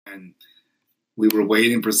and we were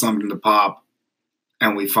waiting for something to pop,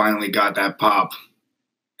 and we finally got that pop,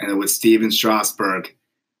 and it was Steven Strasburg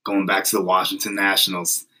going back to the Washington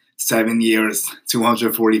Nationals. 7 years,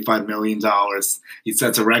 $245 million. He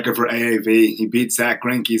sets a record for AAV. He beat Zach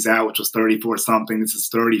Greinke's out, which was 34 something. This is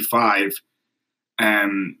 35.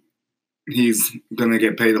 And he's going to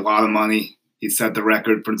get paid a lot of money. He set the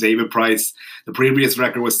record for David Price. The previous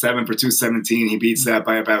record was 7 for 217. He beats that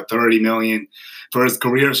by about 30 million. For his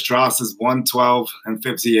career, Strauss is 112 and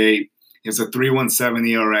 58. He has a 3.17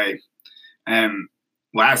 ERA. And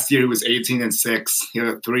last year he was 18 and 6. He had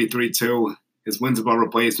a 3.32. His wins above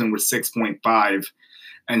replacement were 6.5.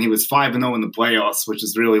 And he was 5-0 in the playoffs, which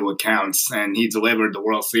is really what counts. And he delivered the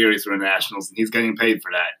World Series for the Nationals, and he's getting paid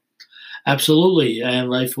for that. Absolutely,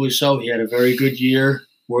 and rightfully so. He had a very good year,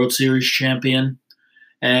 World Series champion,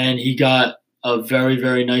 and he got a very,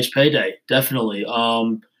 very nice payday, definitely.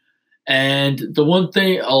 And the one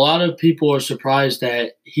thing, a lot of people are surprised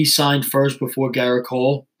that he signed first before Garrett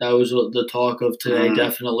Cole. That was the talk of today,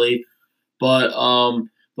 definitely. But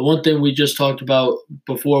the one thing we just talked about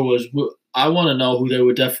before was I want to know who they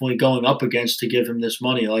were definitely going up against to give him this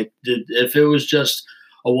money. Like, if it was just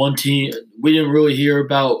a one team, we didn't really hear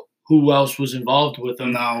about who else was involved with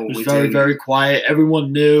him. No, it was very, very quiet.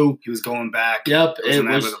 Everyone knew he was going back. Yep,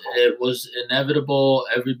 it was inevitable.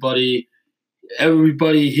 Everybody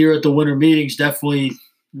here at the winter meetings definitely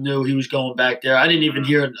knew he was going back there. I didn't even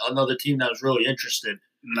hear another team that was really interested.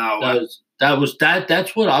 No,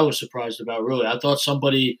 that's what I was surprised about. Really, I thought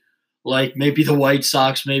somebody like maybe the White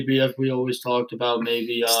Sox, maybe as we always talked about,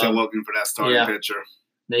 maybe still looking for that starting pitcher.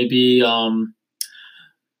 Maybe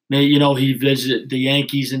he visited the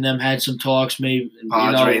Yankees and them had some talks. Maybe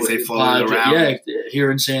Padres, they floated around. Yeah,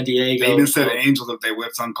 here in San Diego. They even said Angels if they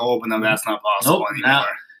whipped on Cole, but no, that's not possible anymore.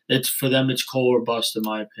 It's for them. It's Cole or bust, in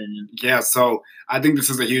my opinion. Yeah, so I think this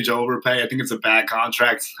is a huge overpay. I think it's a bad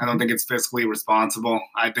contract. I don't think it's fiscally responsible.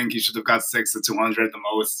 I think he should have got 6 to 200 at the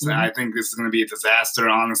most. I think this is going to be a disaster,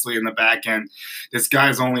 honestly, in the back end. This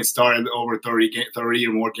guy's only started over 30 or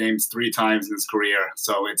more games 3 times in his career,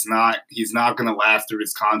 so he's not going to last through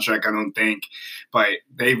his contract, I don't think. But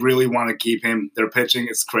they really want to keep him. Their pitching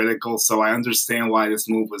is critical, so I understand why this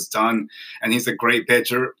move was done. And he's a great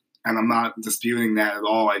pitcher. And I'm not disputing that at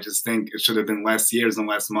all. I just think it should have been less years and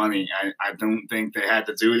less money. I don't think they had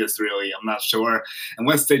to do this, really. I'm not sure.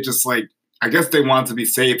 Unless they just, I guess they want to be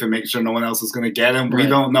safe and make sure no one else was going to get him. Right. We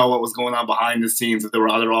don't know what was going on behind the scenes, if there were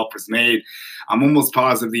other offers made. I'm almost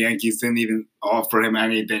positive the Yankees didn't even offer him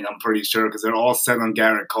anything, I'm pretty sure, because they're all set on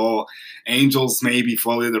Garrett Cole. Angels maybe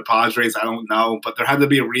floated, or Padres, I don't know. But there had to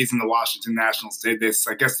be a reason the Washington Nationals did this.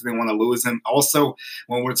 I guess they didn't want to lose him. Also,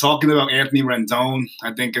 when we're talking about Anthony Rendon,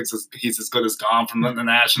 I think he's as good as gone from the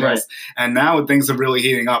Nationals. Right. And now things are really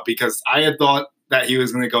heating up, because I had thought that he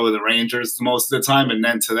was going to go to the Rangers most of the time. And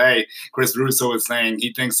then today, Chris Russo was saying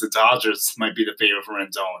he thinks the Dodgers might be the favorite for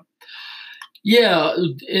Rendon. Yeah,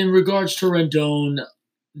 in regards to Rendon,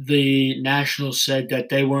 the Nationals said that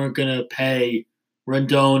they weren't going to pay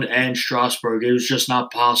Rendon and Strasburg. It was just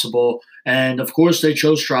not possible. And, of course, they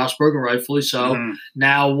chose Strasburg, and rightfully so.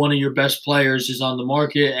 Now one of your best players is on the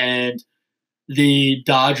market, and the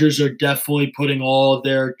Dodgers are definitely putting all of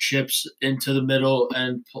their chips into the middle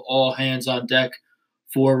and all hands on deck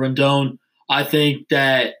for Rendon. I think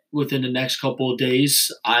that within the next couple of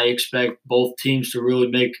days, I expect both teams to really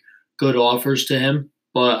make good offers to him.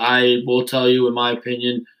 But I will tell you, in my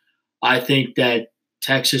opinion, I think that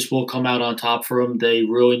Texas will come out on top for him. They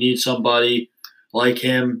really need somebody like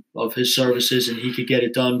him of his services, and he could get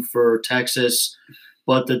it done for Texas.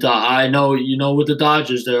 But I know, with the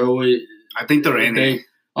Dodgers, they're always – I think they're in it.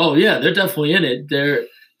 Oh, yeah, they're definitely in it.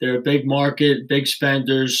 They're a big market, big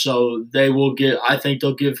spenders, so I think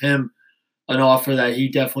they'll give him an offer that he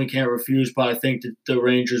definitely can't refuse, but I think that the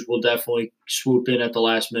Rangers will definitely swoop in at the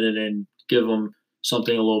last minute and give him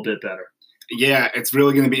something a little bit better. Yeah, it's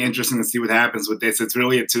really going to be interesting to see what happens with this. It's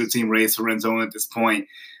really a 2-team race for Rendon at this point.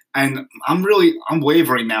 And I'm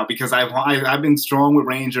wavering now, because I've been strong with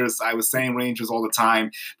Rangers. I was saying Rangers all the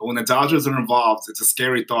time. But when the Dodgers are involved, it's a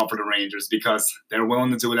scary thought for the Rangers, because they're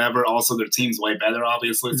willing to do whatever. Also, their team's way better,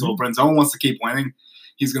 obviously. So if Rendon wants to keep winning,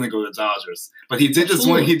 he's going to go to the Dodgers. But he did just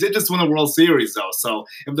win a World Series, though. So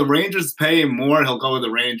if the Rangers pay him more, he'll go to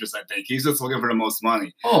the Rangers, I think. He's just looking for the most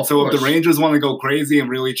money. So if the Rangers want to go crazy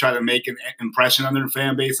and really try to make an impression on their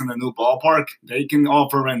fan base in the new ballpark, they can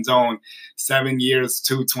offer Rendon 7 years,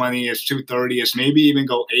 $220-ish, $230-ish, maybe even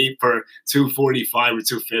go 8 for $245 or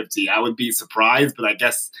 $250. I would be surprised, but I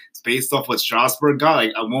guess it's based off what Strasburg got.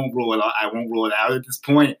 I won't rule it out at this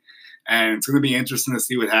point. And it's going to be interesting to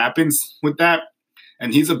see what happens with that.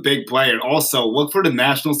 And he's a big player. And also, look for the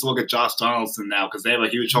Nationals to look at Josh Donaldson now because they have a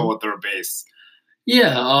huge hole at third base.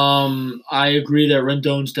 Yeah, I agree that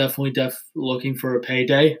Rendon's definitely looking for a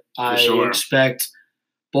payday. I expect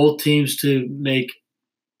both teams to make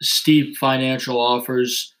steep financial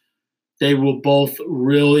offers. They will both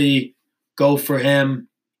really go for him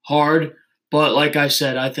hard. But like I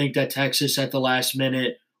said, I think that Texas at the last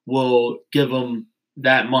minute will give him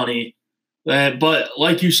that money. But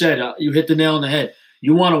like you said, you hit the nail on the head.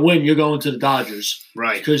 You want to win, you're going to the Dodgers.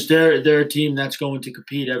 Right. Because they're a team that's going to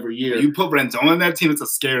compete every year. You put Rendon on that team, it's a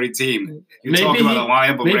scary team. You're talking about a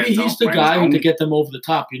lineup of maybe he's the guy to get them over the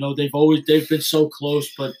top. You know, they've been so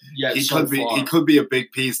close, but yet so far. He could be a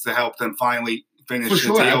big piece to help them finally finish the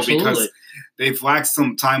deal absolutely. Because they've lacked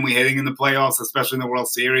some timely hitting in the playoffs, especially in the World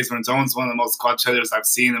Series. Rendon's one of the most clutch hitters I've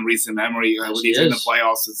seen in recent memory. When he's in the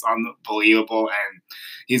playoffs, it's unbelievable, and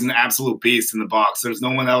he's an absolute beast in the box. There's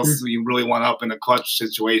no one else you really want up in a clutch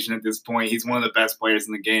situation at this point. He's one of the best players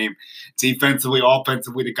in the game. Defensively,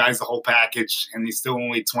 offensively, the guy's the whole package, and he's still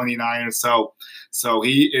only 29 or so. So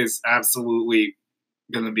he is absolutely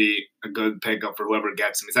going to be a good pickup for whoever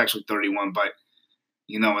gets him. He's actually 31, but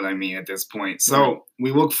you know what I mean at this point. So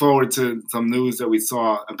we look forward to some news that we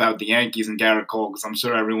saw about the Yankees and Garrett Cole, because I'm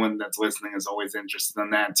sure everyone that's listening is always interested in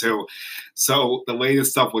that too. So the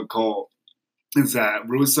latest stuff with Cole is that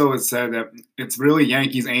Russo has said that it's really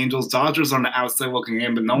Yankees, Angels, Dodgers on the outside looking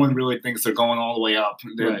in, but no one really thinks they're going all the way up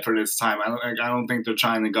for this time. I don't think they're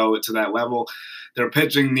trying to go to that level. Their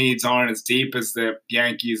pitching needs aren't as deep as the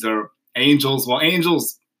Yankees or Angels. Well,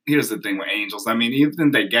 Angels, here's the thing with Angels. I mean, even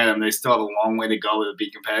if they get them, they still have a long way to go to be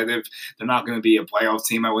competitive. They're not going to be a playoff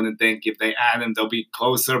team, I wouldn't think. If they add them, they'll be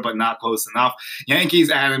closer, but not close enough. Yankees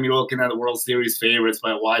add them, you're looking at the World Series favorites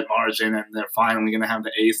by a wide margin, and they're finally going to have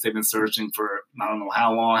the ace they've been searching for I don't know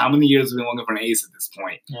how long. How many years have we been looking for an ace at this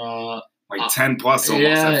point? Like 10 plus almost.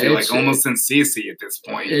 Yeah, I feel like almost since CeCe at this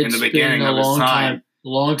point in the beginning of his time. A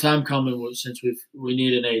long time coming since we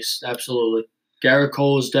need an ace. Absolutely. Garrett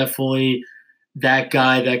Cole is definitely that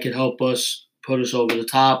guy that could help us put us over the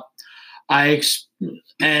top.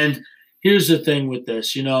 And here's the thing with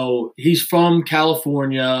this, you know, he's from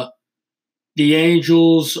California. The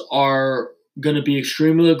Angels are going to be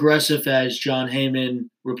extremely aggressive, as John Heyman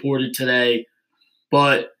reported today.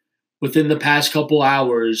 But within the past couple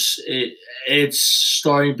hours, it's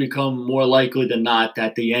starting to become more likely than not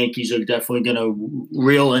that the Yankees are definitely going to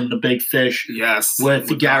reel in the big fish. Yes,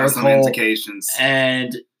 with Garrett Cole. Indications.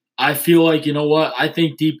 And I feel like, you know what? I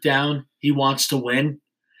think deep down he wants to win.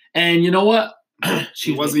 And you know what?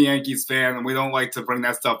 He was a Yankees fan, and we don't like to bring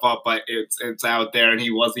that stuff up, but it's out there, and he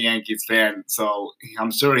was a Yankees fan. So I'm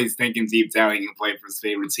sure he's thinking deep down he can play for his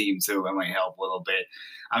favorite team, too. That might help a little bit.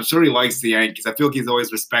 I'm sure he likes the Yankees. I feel like he's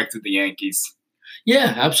always respected the Yankees.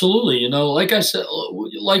 Yeah, absolutely. You know, like I said,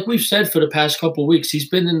 like we've said for the past couple of weeks, he's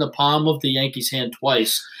been in the palm of the Yankees' hand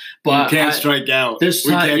twice. But you can't strike out. This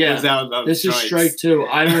time, this is strike two.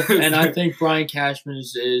 I think Brian Cashman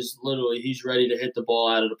is literally he's ready to hit the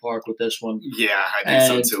ball out of the park with this one. Yeah, I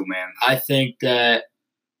think so too, man. I think that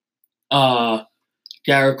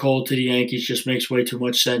Garrett Cole to the Yankees just makes way too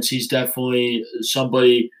much sense. He's definitely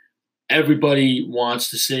somebody everybody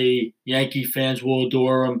wants to see. Yankee fans will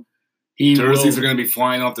adore him. Jerseys are going to be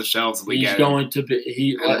flying off the shelves. We'll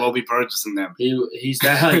be purchasing them. He's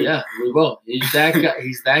that. Yeah, we will. He's that guy.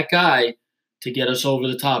 He's that guy to get us over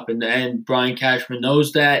the top, and Brian Cashman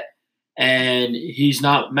knows that, and he's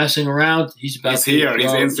not messing around. He's here.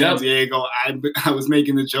 He's in San Diego. I was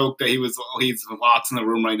making the joke that he's locked in the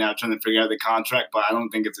room right now trying to figure out the contract, but I don't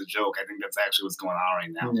think it's a joke. I think that's actually what's going on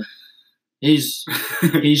right now. Yeah.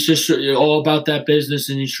 He's just all about that business,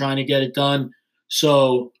 and he's trying to get it done.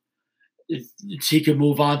 So he could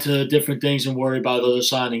move on to different things and worry about other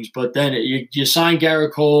signings. But then you sign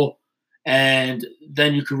Garrett Cole, and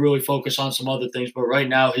then you could really focus on some other things. But right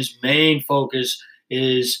now, his main focus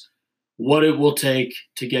is what it will take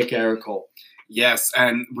to get Garrett Cole. Yes,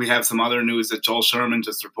 and we have some other news that Joel Sherman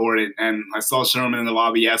just reported. And I saw Sherman in the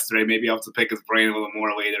lobby yesterday. Maybe I'll have to pick his brain a little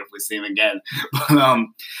more later if we see him again. But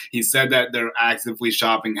he said that they're actively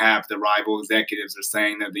shopping Happ. The rival executives are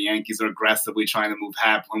saying that the Yankees are aggressively trying to move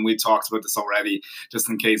Happ. When we talked about this already, just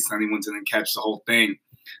in case anyone didn't catch the whole thing.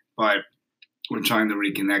 But we're trying to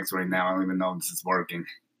reconnect right now. I don't even know if this is working.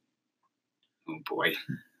 Oh, boy.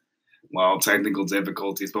 Well, technical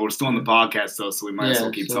difficulties, but we're still on the podcast, though, so we might as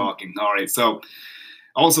well keep talking. All right, so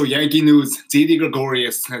Also, Yankee news: Didi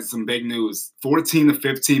Gregorius has some big news. $14 to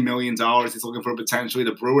 $15 million. He's looking for potentially.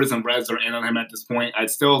 The Brewers and Reds are in on him at this point. I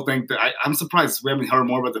still think that I'm surprised we haven't heard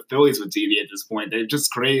more about the Phillies with Didi at this point. They've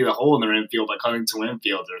just created a hole in their infield by cutting two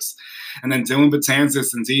infielders, and then Dylan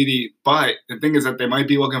Betances and Didi. But the thing is that they might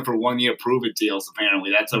be looking for 1-year prove-it deals.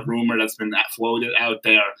 Apparently, that's a rumor that's been floated out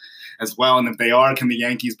there as well. And if they are, can the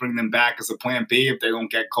Yankees bring them back as a plan B if they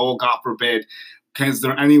don't get Cole? God forbid. Is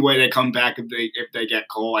there any way they come back if they get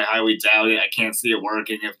Cole? I highly doubt it. I can't see it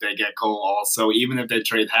working if they get Cole also. Even if they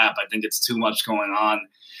trade Happ, I think it's too much going on.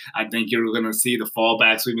 I think you're going to see the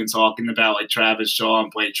fallbacks we've been talking about, like Travis Shaw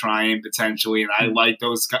and Blake Tryon potentially. And I like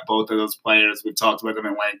both of those players. We've talked about them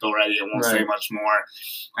at length already. I won't say much more.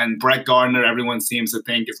 And Brett Gardner, everyone seems to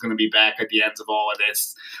think is going to be back at the end of all of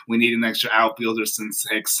this. We need an extra outfielder since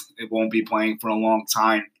Hicks. It won't be playing for a long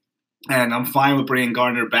time. And I'm fine with bringing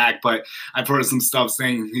Gardner back, but I've heard some stuff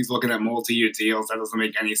saying he's looking at multi-year deals. That doesn't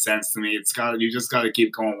make any sense to me. You just got to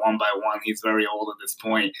keep going one by one. He's very old at this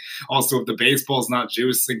point. Also, if the baseball's not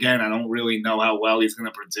juiced again, I don't really know how well he's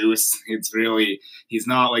going to produce. He's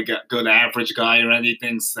not like a good average guy or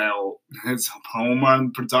anything. So his home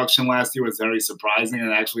run production last year was very surprising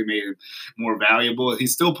and actually made him more valuable. He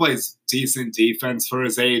still plays decent defense for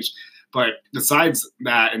his age. But besides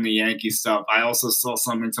that and the Yankee stuff, I also saw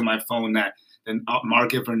something to my phone that the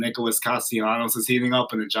market for Nicholas Castellanos is heating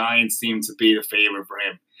up, and the Giants seem to be the favorite for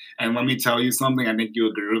him. And let me tell you something, I think you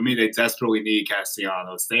agree with me, they desperately need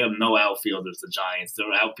Castellanos. They have no outfielders, the Giants. Their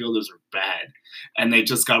outfielders are bad. And they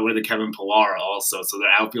just got rid of Kevin Pillar also, so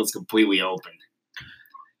their outfield's completely open.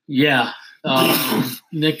 Yeah.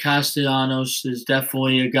 Nick Castellanos is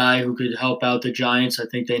definitely a guy who could help out the Giants. I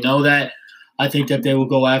think they know that. I think that they will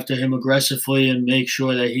go after him aggressively and make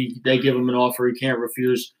sure that they give him an offer he can't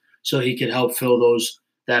refuse, so he can help fill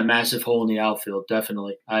that massive hole in the outfield.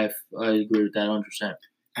 Definitely, I agree with that 100%.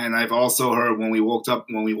 And I've also heard when we woke up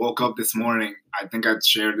this morning, I think I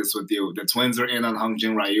shared this with you. The Twins are in on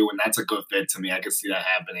Hyun-Jin Ryu, and that's a good fit to me. I could see that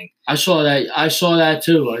happening. I saw that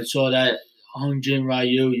too. I saw that Hyun-Jin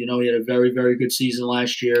Ryu. He had a very, very good season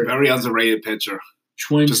last year. Very underrated pitcher.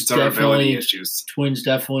 Twins definitely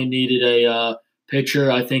needed a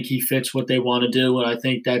pitcher. I think he fits what they want to do, and I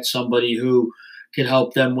think that's somebody who can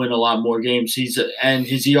help them win a lot more games. And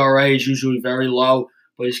his ERA is usually very low,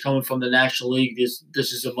 but he's coming from the National League.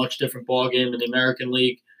 This is a much different ballgame in the American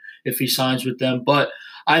League if he signs with them. But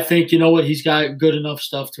I think he's got good enough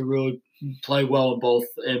stuff to really play well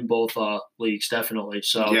in both leagues, definitely.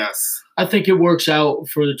 So yes, I think it works out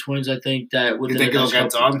for the Twins. I think that you think it'll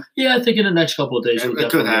get done? Yeah, I think in the next couple of days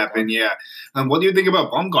it could happen. Yeah. And what do you think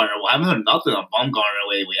about Bumgarner? Well, I haven't heard nothing on Bumgarner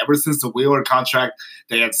lately. Ever since the Wheeler contract,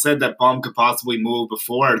 they had said that Bum could possibly move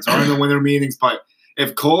before during the winter meetings, but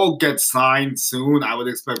if Cole gets signed soon, I would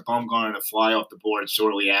expect Bumgarner to fly off the board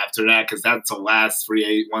shortly after that, because that's one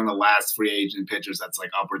of the last free agent pitchers that's like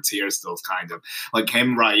upper tier still, kind of. Like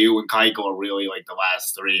him, Ryu, and Keuchel are really like the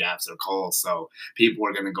last three after Cole, so people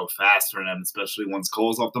are going to go fast for them, especially once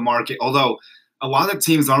Cole's off the market. Although a lot of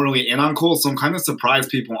teams aren't really in on Cole, so I'm kind of surprised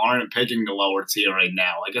people aren't picking the lower tier right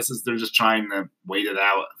now. I guess they're just trying to wait it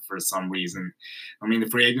out for some reason. I mean, the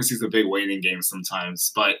free agency is a big waiting game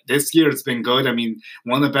sometimes, but this year it's been good. I mean,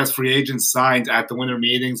 one of the best free agents signed at the winter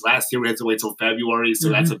meetings. Last year we had to wait till February, so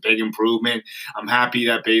that's a big improvement. I'm happy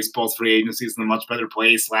that baseball's free agency is in a much better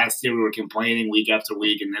place. Last year we were complaining week after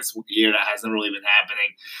week, and this year that hasn't really been happening.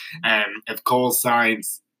 And if Cole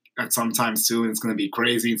signs at sometime soon, it's going to be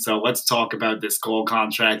crazy. So let's talk about this Cole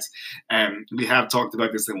contract. And we have talked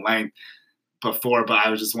about this in length before, but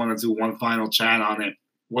I just want to do one final chat on it.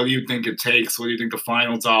 What do you think it takes? What do you think the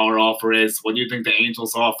final dollar offer is? What do you think the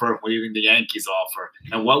Angels offer? What do you think the Yankees offer?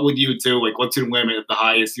 And what would you do? Like, what's your limit at the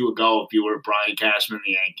highest you would go if you were Brian Cashman and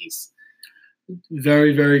the Yankees?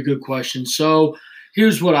 Very, very good question. So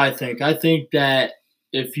here's what I think. I think that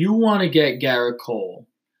if you want to get Garrett Cole,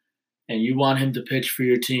 and you want him to pitch for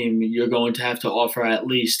your team, you're going to have to offer at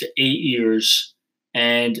least 8 years.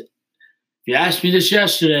 And if you asked me this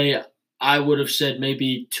yesterday, I would have said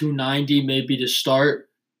maybe 290, maybe to start.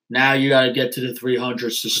 Now you got to get to the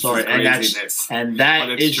 300s to start, and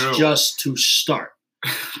that is true. Just to start.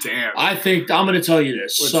 Damn. I think I'm going to tell you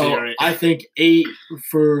this. I think 8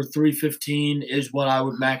 for 315 is what I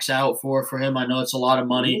would max out for him. I know it's a lot of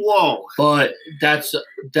money. Whoa! But that's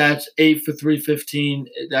 8 for 315.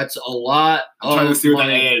 That's a lot. I'm trying to see what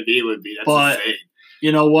that AAV would be. That's insane.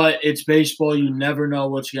 You know what? It's baseball. You never know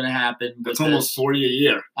what's going to happen. That's almost 40 a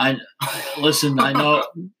year. I know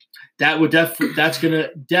that's going to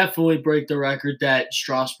definitely break the record that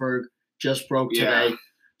Strasburg just broke today.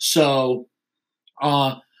 So.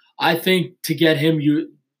 I think to get him,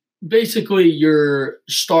 basically your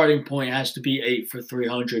starting point has to be 8 for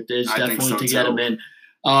 300. There's I think definitely so to get too. him in.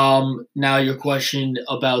 Now your question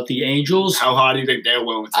about the Angels. How high do you think they're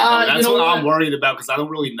willing to go? You That's know what I'm what? worried about because I don't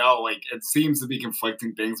really know. Like, it seems to be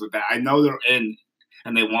conflicting things with that. I know they're in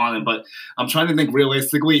and they want it, but I'm trying to think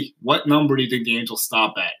realistically. What number do you think the Angels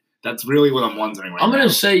stop at? That's really what I'm wondering right I'm now. gonna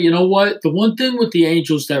say, you know what? The one thing with the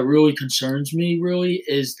Angels that really concerns me really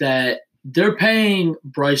is that they're paying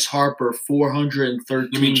Bryce Harper 413.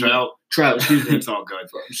 You mean Trout? Trout, excuse me. It's all good.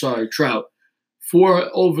 I'm sorry, Trout. For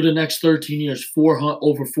over the next 13 years,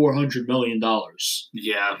 over $400 million.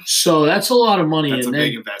 Yeah, So that's a lot of money. that's and a then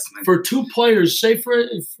big investment. for two players, say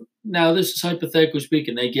now this is hypothetically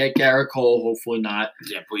speaking, they get Garrett Cole, hopefully not,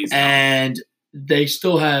 Yeah, please. No. and they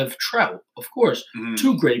still have Trout, of course,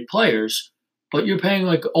 two great players, but you're paying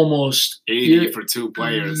like almost 80 for two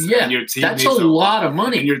players. Yeah, and your team that's needs a lot of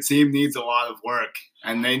money. And your team needs a lot of work,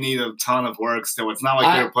 and they need a ton of work. So it's not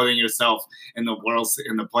like you're putting yourself in the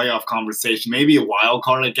playoff conversation. Maybe a wild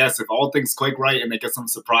card, I guess, if all things click right and they get some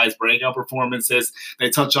surprise breakout performances. They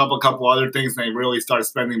touch up a couple other things and they really start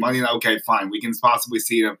spending money. Okay, fine, we can possibly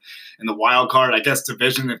see them in the wild card. I guess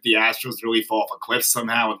division if the Astros really fall off a cliff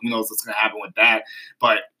somehow, and who knows what's going to happen with that.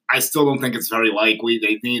 But I still don't think it's very likely.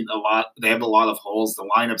 They need a lot. They have a lot of holes. The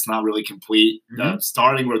lineup's not really complete. The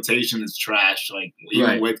starting rotation is trash. Like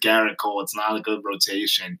even with Garrett Cole, it's not a good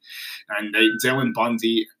rotation. And Dylan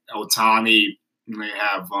Bundy, Ohtani, they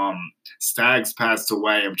have Staggs passed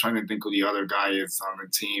away. I'm trying to think who the other guy is on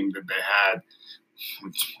the team that they had.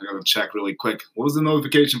 I gotta check really quick. What was the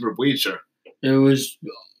notification for Bleacher? It was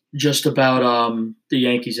just about the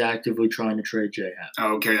Yankees actively trying to trade J.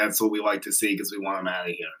 Happ. Okay, that's what we like to see because we want him out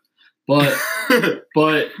of here. But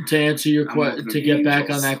to answer your question, to get back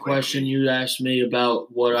on that question you asked me about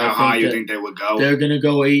what how high you think they would go, they're going to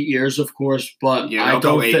go 8 years, of course. But yeah, I don't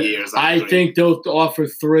go 8 years. I think they'll offer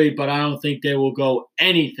 3, but I don't think they will go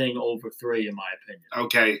anything over 3, in my opinion.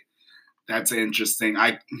 Okay, that's interesting.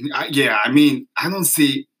 I mean, I don't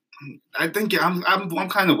see. I think I'm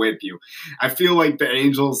kind of with you. I feel like the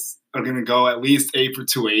Angels are going to go at least 8 for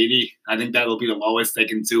 280. I think that'll be the lowest they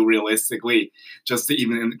can do realistically, just to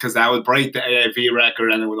even because that would break the AAV record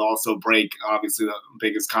and it would also break obviously the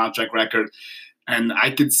biggest contract record. And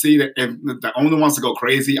I could see that if the owner wants to go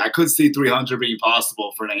crazy, I could see 300 being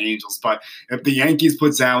possible for the Angels. But if the Yankees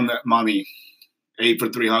put down that money, 8 for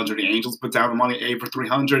 300. The Angels put down the money, 8 for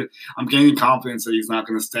 300. I'm gaining confidence that he's not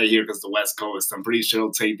going to stay here because the West Coast. I'm pretty sure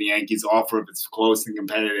he'll take the Yankees offer if it's close and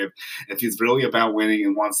competitive. If he's really about winning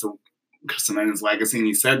and wants to cement his legacy, and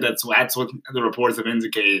he said that's what the reports have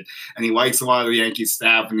indicated. And he likes a lot of the Yankees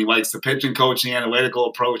staff, and he likes the pitching coach, the analytical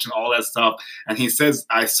approach, and all that stuff. And he says,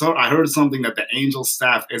 I heard something that the Angels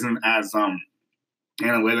staff isn't as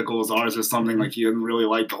analytical as ours or something. Like he didn't really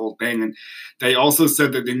like the whole thing. And they also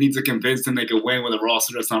said that they need to convince him they could win with a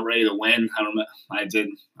roster that's not ready to win. I don't know. I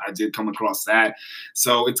did come across that.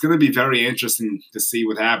 So it's going to be very interesting to see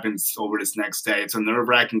what happens over this next day. It's a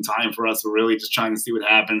nerve-wracking time for us. We're really just trying to see what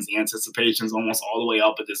happens. The anticipation is almost all the way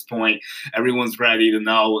up at this point. Everyone's ready to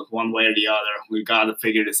know one way or the other. We've got to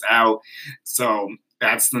figure this out. So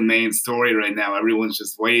that's the main story right now. Everyone's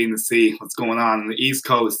just waiting to see what's going on in the East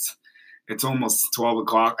Coast. It's almost 12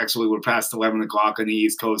 o'clock. Actually, we're past 11 o'clock on the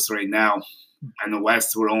East Coast right now. And the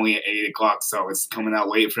West, we're only at 8 o'clock. So it's coming out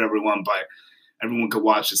late for everyone, but everyone could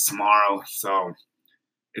watch this tomorrow. So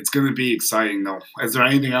it's going to be exciting, though. Is there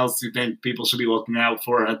anything else you think people should be looking out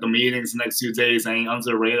for at the meetings the next few days? Any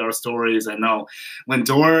under the radar stories? I know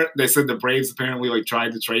Lindor, they said the Braves apparently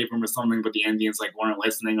tried to trade for him or something, but the Indians weren't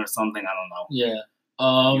listening or something. I don't know. Yeah.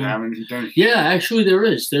 You have anything? Yeah, actually there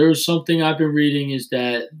is. There is something I've been reading is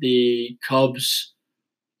that the Cubs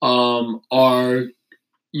are,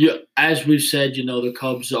 as we've said, the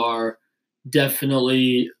Cubs are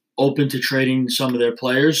definitely open to trading some of their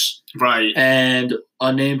players. Right. And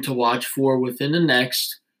a name to watch for within the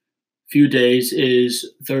next few days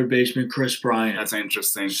is third baseman Chris Bryant. That's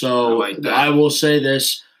interesting. So I like that. I will say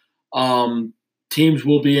this. Teams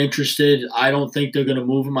will be interested. I don't think they're going to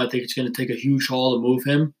move him. I think it's going to take a huge haul to move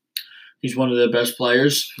him. He's one of their best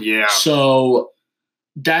players. Yeah. So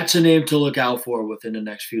that's a name to look out for within the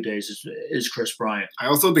next few days is Chris Bryant. I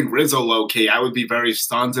also think Rizzo low-key. I would be very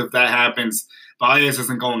stunned if that happens. Baez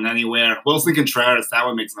isn't going anywhere. Wilson Contreras, that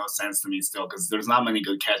one makes no sense to me still because there's not many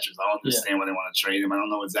good catchers. I don't understand why they want to trade him. I don't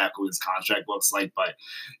know exactly what his contract looks like, but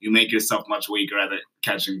you make yourself much weaker at the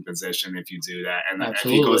catching position if you do that. And if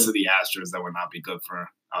he goes to the Astros, that would not be good for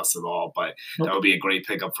us at all, but that would be a great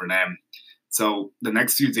pickup for them. So the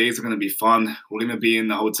next few days are going to be fun. We're going to be in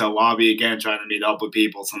the hotel lobby again trying to meet up with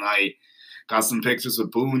people tonight. Got some pictures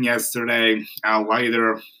with Boone yesterday, Al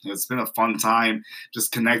Leiter. It's been a fun time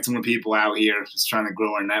just connecting with people out here, just trying to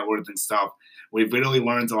grow our net worth and stuff. We've really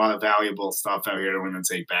learned a lot of valuable stuff out here that we're going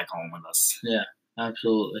to take back home with us. Yeah,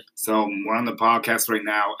 absolutely. So we're on the podcast right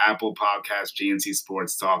now, Apple Podcast, GNT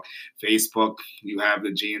Sports Talk. Facebook, you have the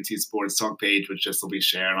GNT Sports Talk page, which this will be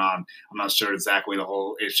shared on. I'm not sure exactly the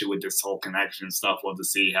whole issue with this whole connection stuff. We'll have to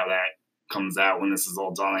see how that comes out when this is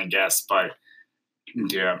all done, I guess. But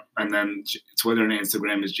yeah, and then Twitter and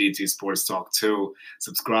Instagram is GT Sports Talk too.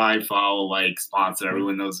 Subscribe, follow, like, sponsor.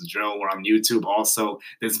 Everyone knows the drill. We're on YouTube also.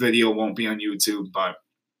 This video won't be on YouTube, but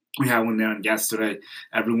we had one there on yesterday.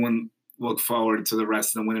 Everyone look forward to the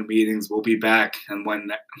rest of the winter meetings. We'll be back, and when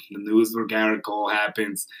the news for Garrett Cole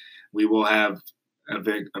happens, we will have a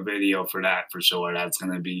video for that for sure. That's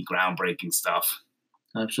going to be groundbreaking stuff.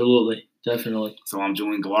 Absolutely, definitely. So I'm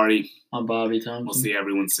Julian Gallardi. I'm Bobby Thompson. We'll see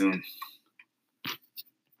everyone soon.